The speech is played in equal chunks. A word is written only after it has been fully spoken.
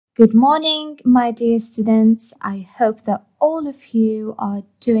Good morning, my dear students. I hope that all of you are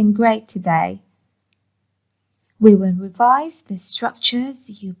doing great today. We will revise the structures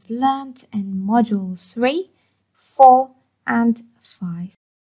you've learned in Module 3, 4, and 5.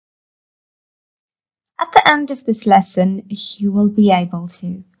 At the end of this lesson, you will be able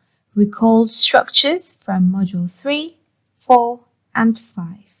to recall structures from Module 3, 4, and 5.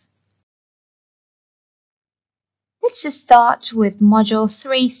 Let's start with Module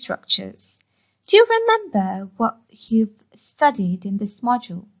 3 structures. Do you remember what you've studied in this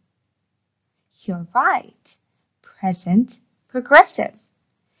module? You're right. Present progressive.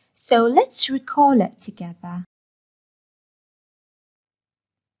 So let's recall it together.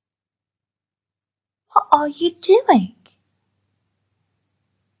 What are you doing?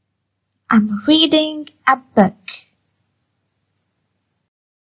 I'm reading a book.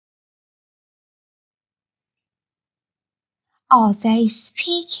 Are they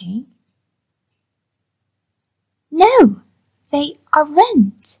speaking? No, they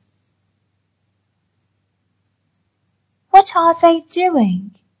aren't. What are they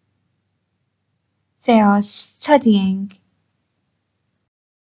doing? They are studying.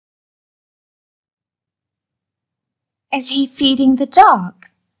 Is he feeding the dog?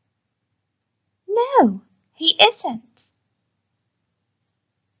 No, he isn't.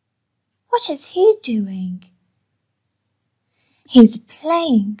 What is he doing? He's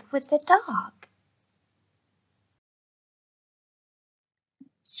playing with the dog.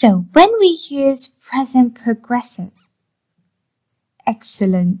 So when we use present progressive,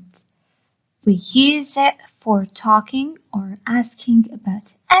 excellent, we use it for talking or asking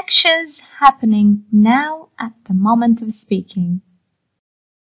about actions happening now at the moment of speaking.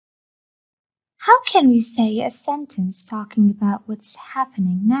 How can we say a sentence talking about what's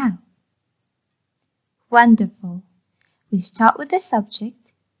happening now? Wonderful. We start with the subject,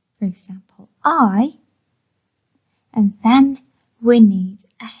 for example, I, and then we need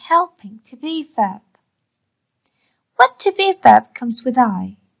a helping to be verb. What to be verb comes with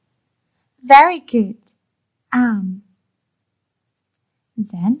I? Very good. Am.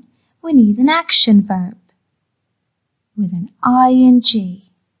 Then we need an action verb with an ing.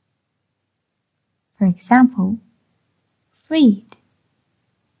 For example, read,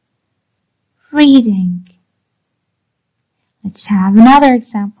 reading. Let's have another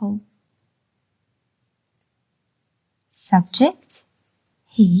example. Subject,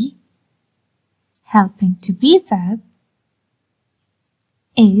 he, helping to be verb,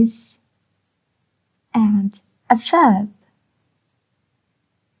 is, and a verb,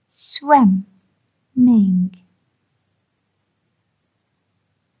 swimming.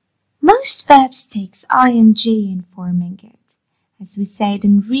 Most verbs takes ing in forming it, as we said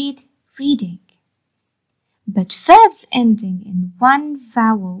in read, reading. But verbs ending in one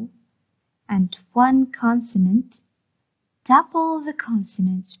vowel and one consonant double the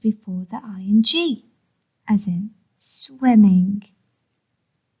consonants before the ing, as in swimming.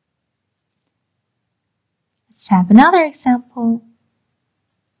 Let's have another example.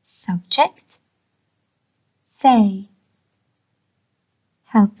 Subject, they,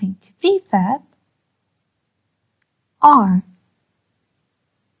 helping to be verb, are.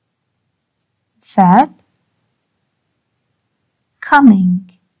 Verb, coming.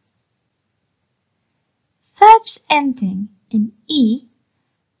 Verbs ending in E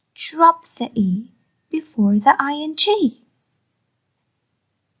drop the E before the ing,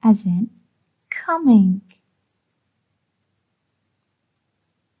 as in coming.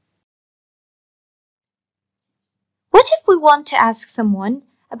 What if we want to ask someone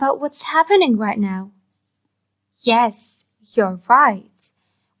about what's happening right now? Yes, you're right.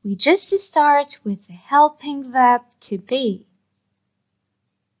 We just start with the helping verb to be.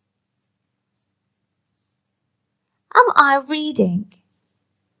 Am I reading?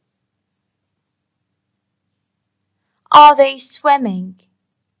 Are they swimming?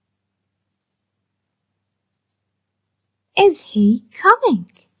 Is he coming?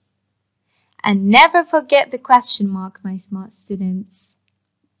 And never forget the question mark, my smart students.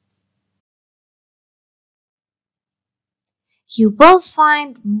 You will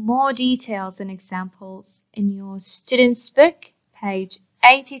find more details and examples in your student's book, page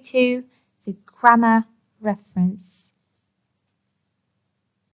 82, the grammar reference.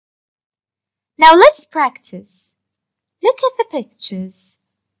 Now let's practice. Look at the pictures,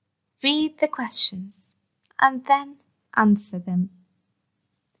 read the questions, and then answer them.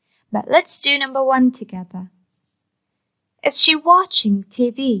 But let's do number 1 together. Is she watching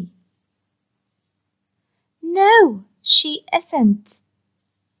TV? No, she isn't.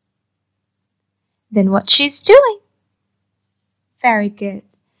 Then what she's doing? Very good.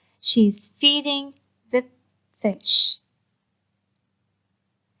 She's feeding the fish.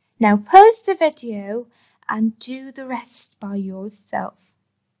 Now pause the video and do the rest by yourself.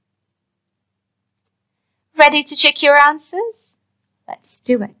 Ready to check your answers? Let's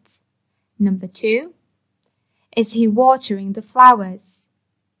do it. Number 2. Is he watering the flowers?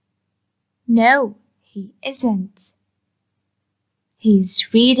 No, he isn't.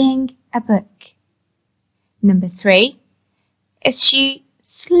 He's reading a book. Number 3. Is she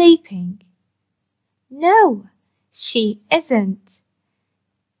sleeping? No, she isn't.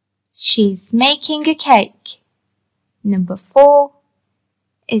 She's making a cake. Number 4.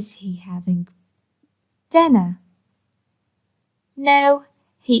 Is he having dinner? No,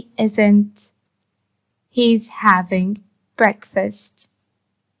 he isn't. He's having breakfast.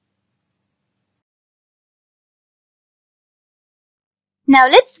 Now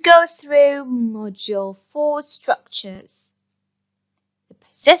let's go through Module 4 structures. The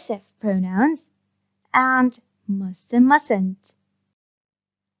possessive pronouns and must and mustn't.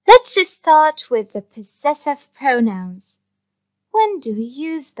 Let's start with the possessive pronouns. When do we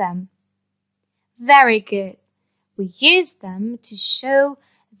use them? Very good. We use them to show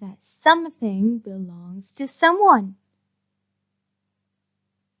that something belongs to someone.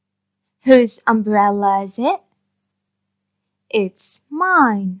 Whose umbrella is it? It's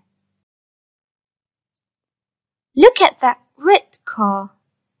mine. Look at that red car.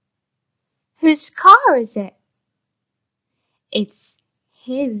 Whose car is it? It's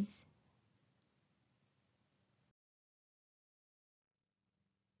his.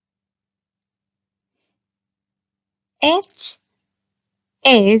 It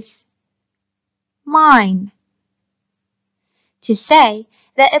is mine. To say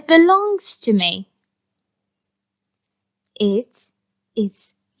that it belongs to me. It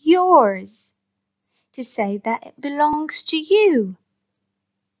is yours. To say that it belongs to you.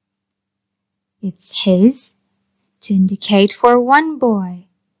 It's his, to indicate for one boy.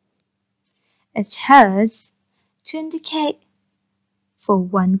 It's hers, to indicate for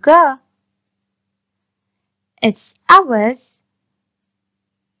one girl. It's ours,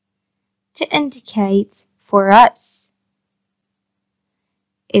 to indicate for us.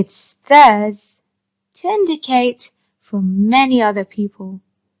 It's theirs, to indicate for many other people.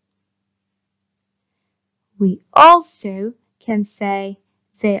 We also can say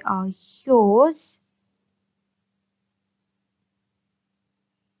they are yours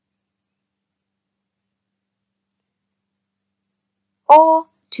or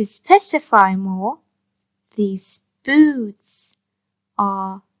to specify more, these boots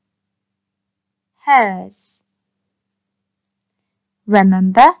are hers.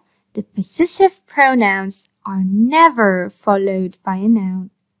 Remember, the possessive pronouns are never followed by a noun.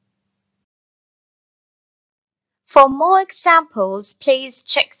 For more examples, please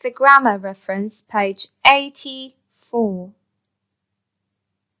check the grammar reference, page 84.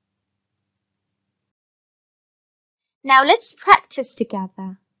 Now let's practice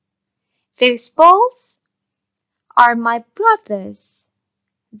together. Those balls are my brothers.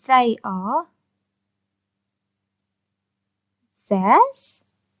 They are theirs?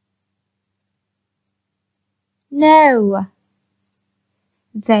 No,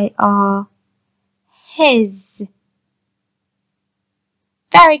 they are his.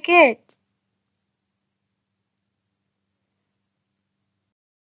 Very good.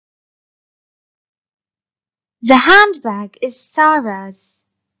 The handbag is Sarah's.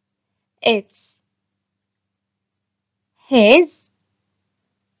 It's his.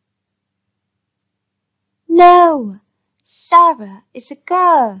 No, Sarah is a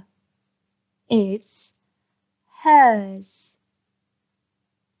girl. It's hers.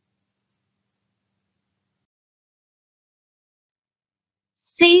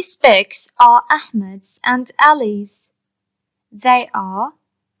 These books are Ahmed's and Ali's. They are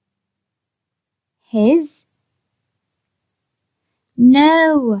his.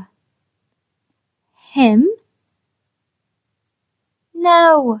 No. Him?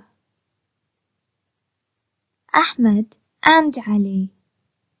 No. Ahmed and Ali.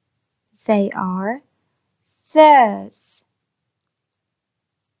 They are theirs.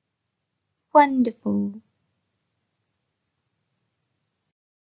 Wonderful.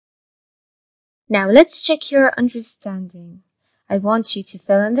 Now let's check your understanding. I want you to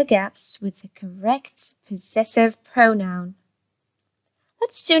fill in the gaps with the correct possessive pronoun.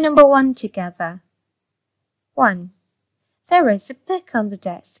 Let's do number 1 together. 1. There is a book on the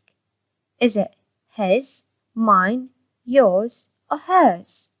desk. Is it his, mine, yours, or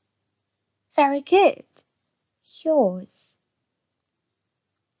hers? Very good. Yours.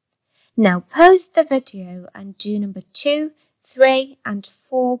 Now pause the video and do number 2, 3 and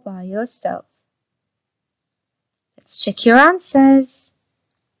 4 by yourself. Let's check your answers.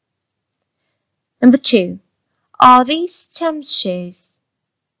 Number 2. Are these Tim's shoes?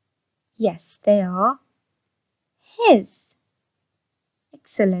 Yes, they are. His.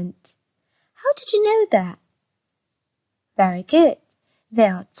 Excellent. How did you know that? Very good. They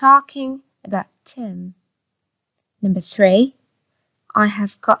are talking about Tim. Number 3. I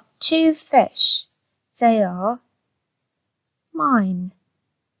have got 2 fish. They are mine.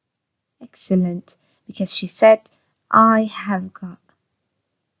 Excellent, because she said, I have got.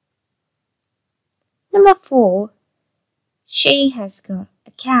 Number 4. She has got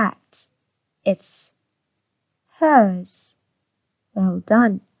a cat. It's hers. Well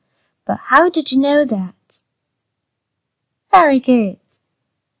done. But how did you know that? Very good,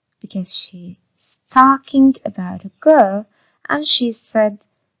 because she's talking about a girl and she said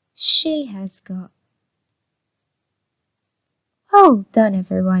she has got. Well done,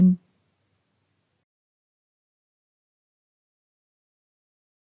 everyone.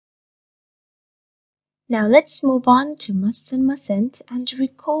 Now let's move on to must and mustn't and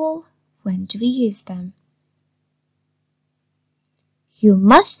recall when do we use them. You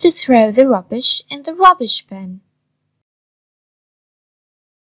must throw the rubbish in the rubbish bin.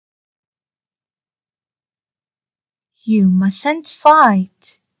 You mustn't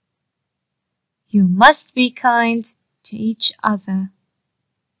fight. You must be kind to each other.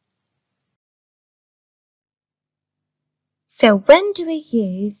 So when do we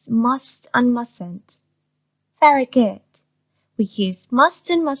use must and mustn't? Very good. We use must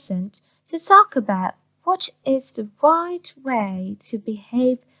and mustn't to talk about what is the right way to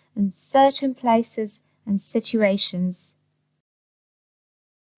behave in certain places and situations.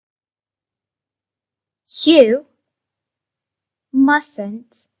 You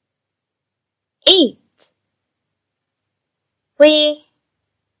mustn't eat. We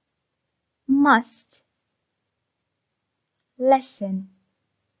must listen.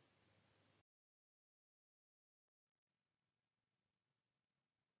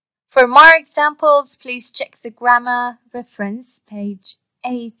 For more examples, please check the grammar reference, page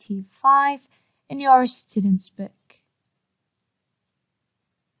 85 in your student's book.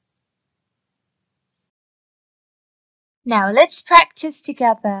 Now let's practice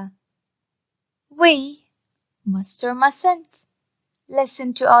together. We must or mustn't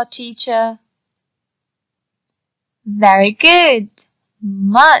listen to our teacher. Very good.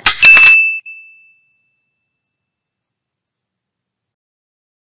 Must.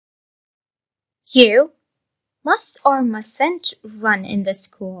 You must or mustn't run in the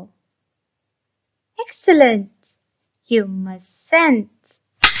school. Excellent. You mustn't.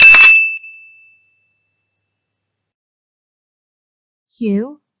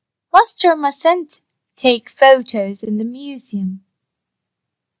 You must or mustn't take photos in the museum.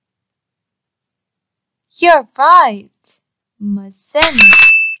 You're right. Mustn't.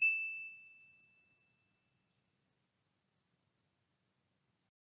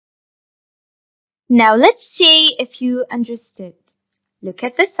 Now let's see if you understood. Look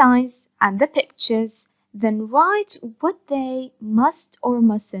at the signs and the pictures, then write what they must or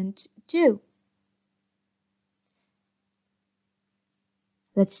mustn't do.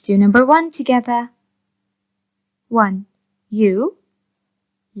 Let's do number 1 together. 1. You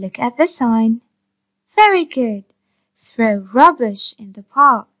look at the sign. Very good. Throw rubbish in the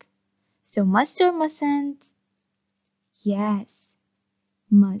park. So must or mustn't? Yes.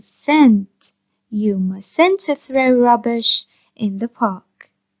 Mustn't. You mustn't throw rubbish in the park.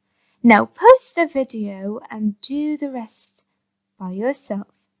 Now pause the video and do the rest by yourself.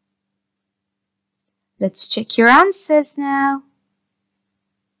 Let's check your answers now.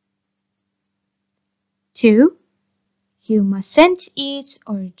 2. You mustn't eat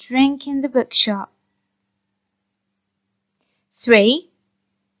or drink in the bookshop. 3.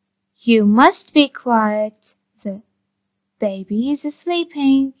 You must be quiet. The baby is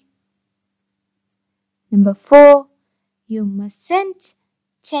sleeping. Number 4. You mustn't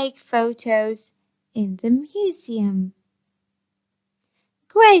take photos in the museum.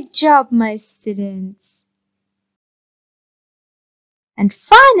 Great job, my students. And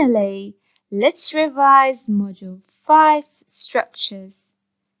finally, let's revise Module 5 structures.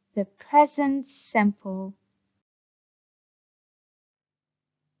 The present simple.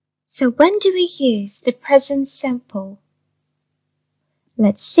 So when do we use the present simple?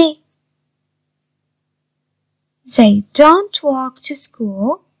 Let's see. They don't walk to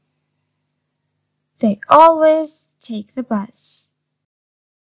school. They always take the bus.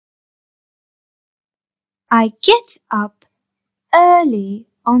 I get up early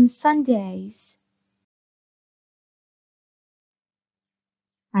on Sundays.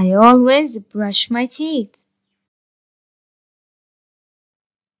 I always brush my teeth.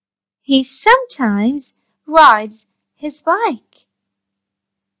 He sometimes rides his bike.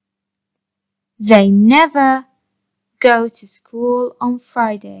 They never go to school on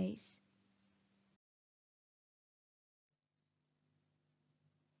Fridays.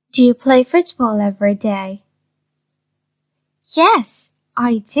 Do you play football every day? Yes,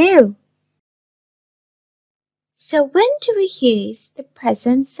 I do. So when do we use the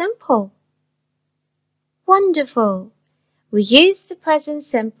present simple? Wonderful! We use the present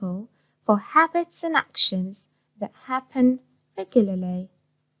simple for habits and actions that happen regularly.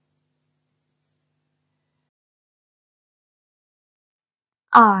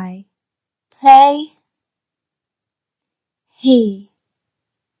 I play. He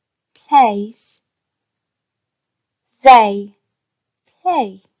plays. They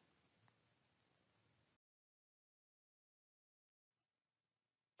play.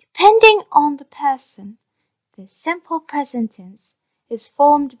 Depending on the person, the simple present tense is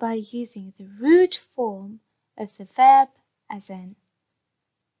formed by using the root form of the verb as in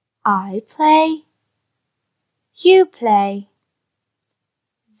I play, you play,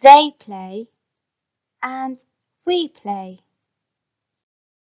 they play, and we play.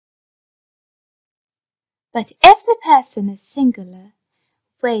 But if the person is singular,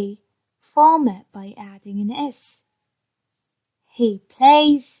 we form it by adding an s. He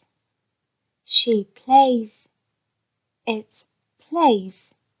plays, she plays, it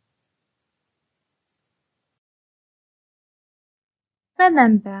plays.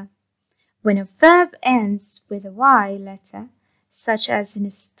 Remember, when a verb ends with a Y letter, such as in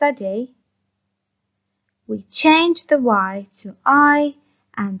study, we change the Y to I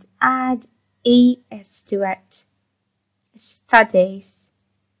and add ES to it. Studies.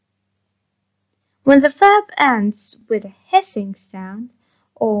 When the verb ends with a hissing sound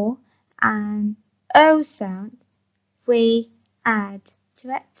or an O sound, we add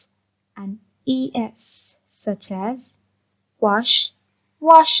to it an ES, such as wash,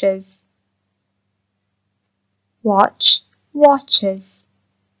 washes, watch, watches,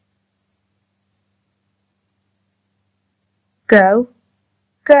 go,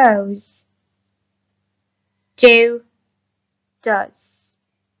 goes, do, does.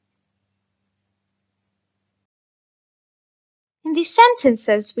 In the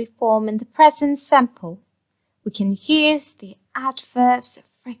sentences we form in the present simple, we can use the adverbs of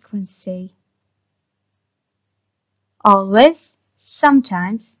frequency. Always,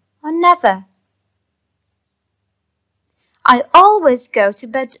 sometimes, or never. I always go to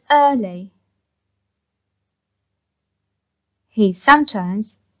bed early. He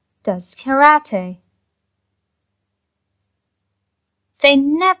sometimes does karate. They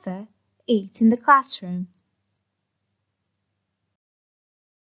never eat in the classroom.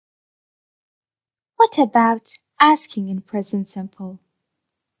 What about asking in present simple?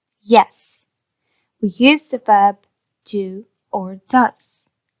 Yes, we use the verb do or does.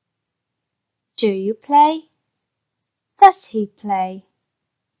 Do you play? Does he play?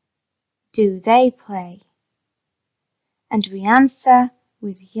 Do they play? And we answer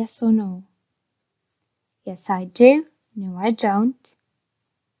with yes or no. Yes, I do. No, I don't.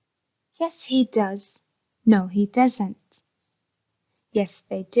 Yes, he does. No, he doesn't. Yes,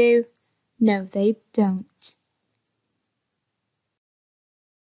 they do. No, they don't.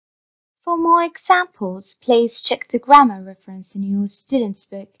 For more examples, please check the grammar reference in your student's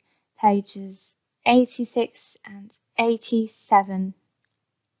book, pages 86 and 87.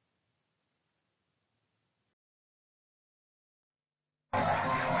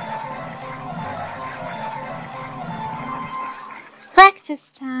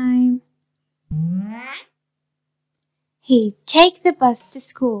 Practice time. He take the bus to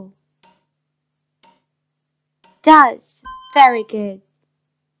school. Does. Very good.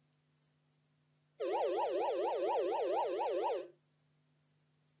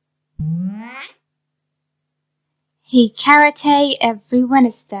 He karate every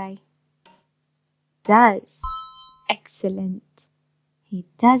Wednesday. Does. Excellent. He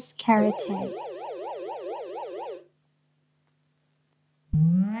does karate.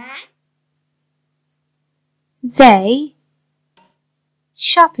 They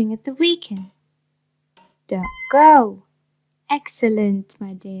shopping at the weekend. Don't go. Excellent,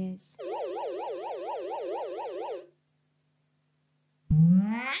 my dears.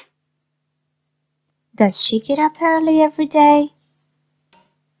 Does she get up early every day?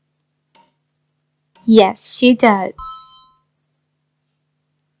 Yes, she does.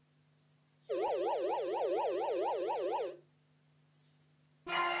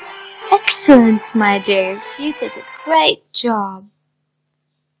 Excellent, my dears. You did a great job.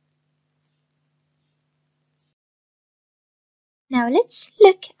 Now let's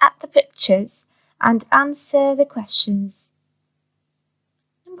look at the pictures and answer the questions.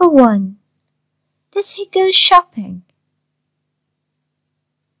 Number 1. Does he go shopping?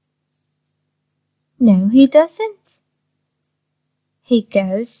 No, he doesn't. He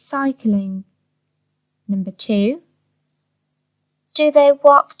goes cycling. Number 2. Do they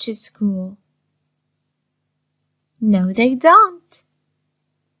walk to school? No, they don't.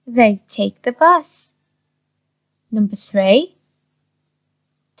 They take the bus. Number 3.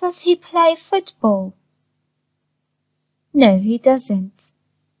 Does he play football? No, he doesn't.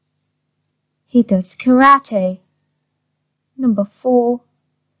 He does karate. Number 4.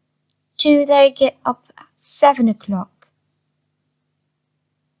 Do they get up at 7 o'clock?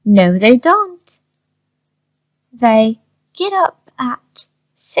 No, they don't. They get up at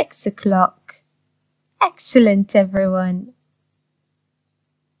 6 o'clock. Excellent, everyone.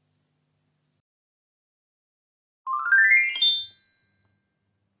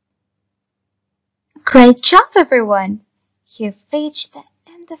 Great job, everyone. You've reached the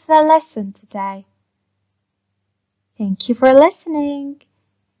end of the lesson today. Thank you for listening.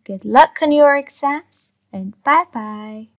 Good luck on your exams and bye-bye.